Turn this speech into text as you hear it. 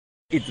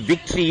It's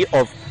victory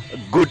of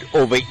good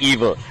over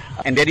evil.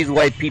 And that is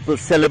why people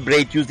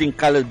celebrate using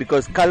colors,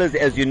 because colors,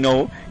 as you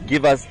know,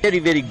 give us very,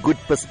 very good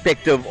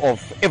perspective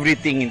of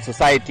everything in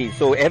society.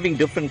 So having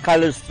different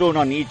colors thrown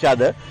on each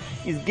other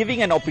is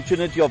giving an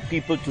opportunity of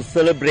people to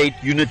celebrate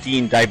unity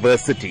in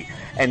diversity.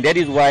 And that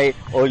is why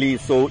Holi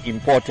is so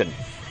important.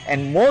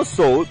 And more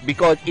so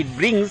because it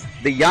brings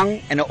the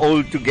young and the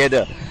old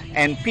together.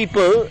 And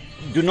people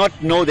do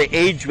not know the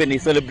age when they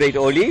celebrate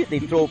Holi. They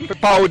throw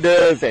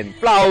powders and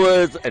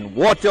flowers and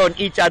water on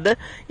each other.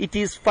 It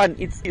is fun.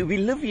 We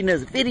live in a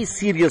very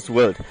serious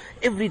world.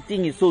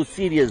 Everything is so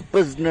serious.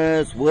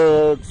 Business,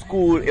 work,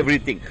 school,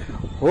 everything.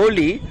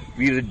 Holi,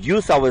 we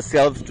reduce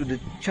ourselves to the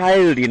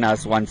child in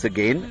us once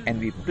again,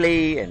 and we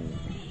play and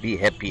be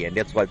happy. And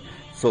that's what's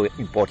so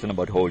important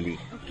about Holi.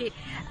 Okay.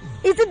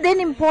 Is it then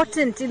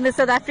important in the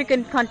South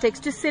African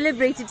context to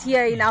celebrate it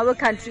here in our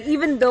country,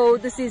 even though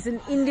this is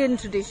an Indian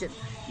tradition?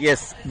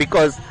 Yes,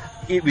 because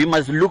we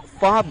must look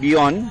far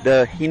beyond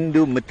the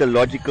Hindu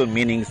mythological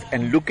meanings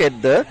and look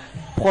at the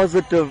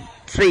positive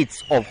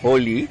traits of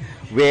Holi,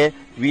 where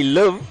we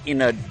live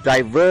in a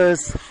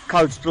diverse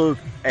cultural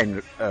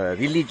and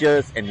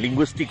religious and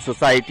linguistic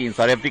society in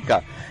South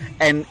Africa.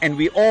 And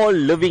we all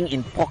living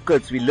in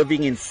pockets, we're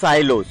living in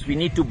silos. We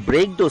need to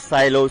break those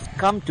silos,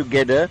 come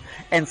together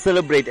and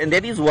celebrate. And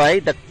that is why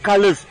the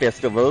Colors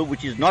Festival,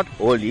 which is not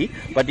Holi,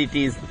 but it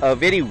is a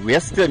very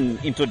Western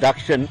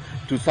introduction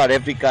to South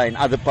Africa and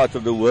other parts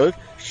of the world,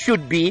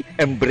 should be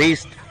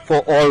embraced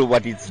for all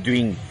what it's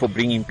doing for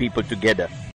bringing people together.